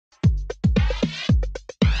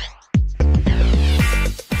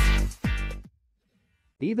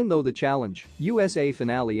Even though the Challenge USA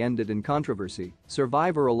finale ended in controversy,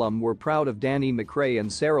 Survivor alum were proud of Danny McRae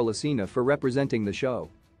and Sarah Lacina for representing the show.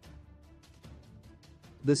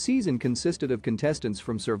 The season consisted of contestants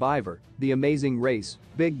from Survivor, The Amazing Race,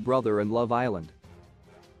 Big Brother and Love Island.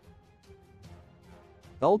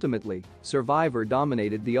 Ultimately, Survivor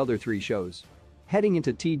dominated the other three shows. Heading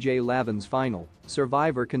into TJ Lavin's final,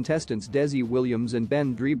 Survivor contestants Desi Williams and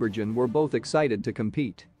Ben Driebergen were both excited to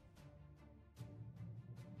compete.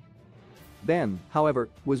 Ben, however,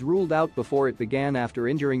 was ruled out before it began after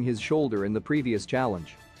injuring his shoulder in the previous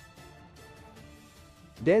challenge.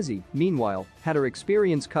 Desi, meanwhile, had her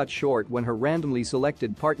experience cut short when her randomly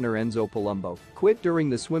selected partner Enzo Palumbo quit during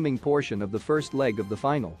the swimming portion of the first leg of the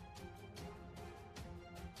final.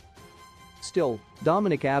 Still,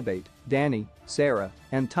 Dominic Abate, Danny, Sarah,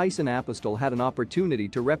 and Tyson Apostol had an opportunity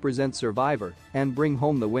to represent Survivor and bring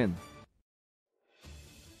home the win.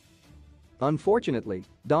 Unfortunately,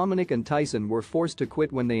 Dominic and Tyson were forced to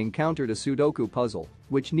quit when they encountered a Sudoku puzzle,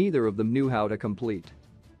 which neither of them knew how to complete.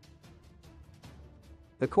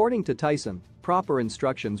 According to Tyson, proper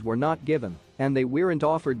instructions were not given, and they weren't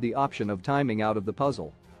offered the option of timing out of the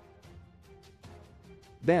puzzle.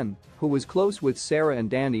 Ben, who was close with Sarah and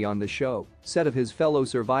Danny on the show, said of his fellow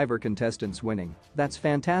Survivor contestants winning, "That's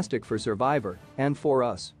fantastic for Survivor and for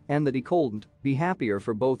us," and that he couldn't be happier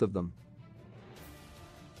for both of them.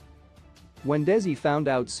 When Desi found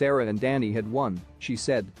out Sarah and Danny had won, she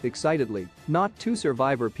said, excitedly, "Not two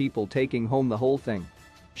Survivor people taking home the whole thing."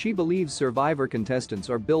 She believes Survivor contestants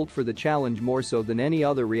are built for the challenge more so than any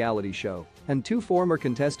other reality show, and two former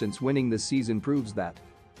contestants winning this season proves that.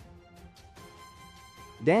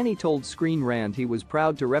 Danny told Screen Rant he was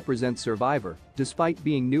proud to represent Survivor, despite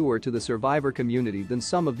being newer to the Survivor community than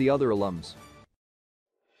some of the other alums.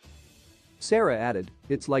 Sarah added,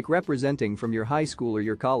 "It's like representing from your high school or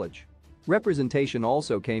your college." Representation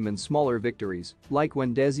also came in smaller victories, like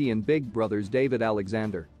when Desi and Big Brother's David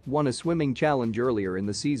Alexander won a swimming challenge earlier in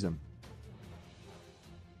the season.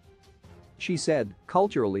 She said,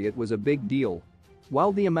 "Culturally it was a big deal.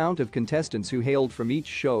 While the amount of contestants who hailed from each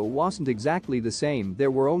show wasn't exactly the same,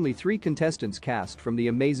 there were only 3 contestants cast from The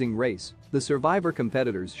Amazing Race. The Survivor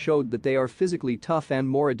competitors showed that they are physically tough and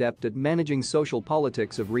more adept at managing social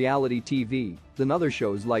politics of reality TV than other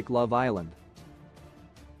shows like Love Island."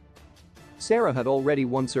 Sarah had already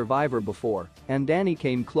won Survivor before, and Danny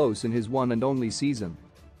came close in his one and only season.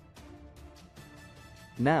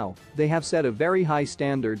 Now, they have set a very high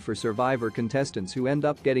standard for Survivor contestants who end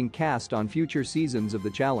up getting cast on future seasons of the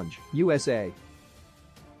Challenge USA.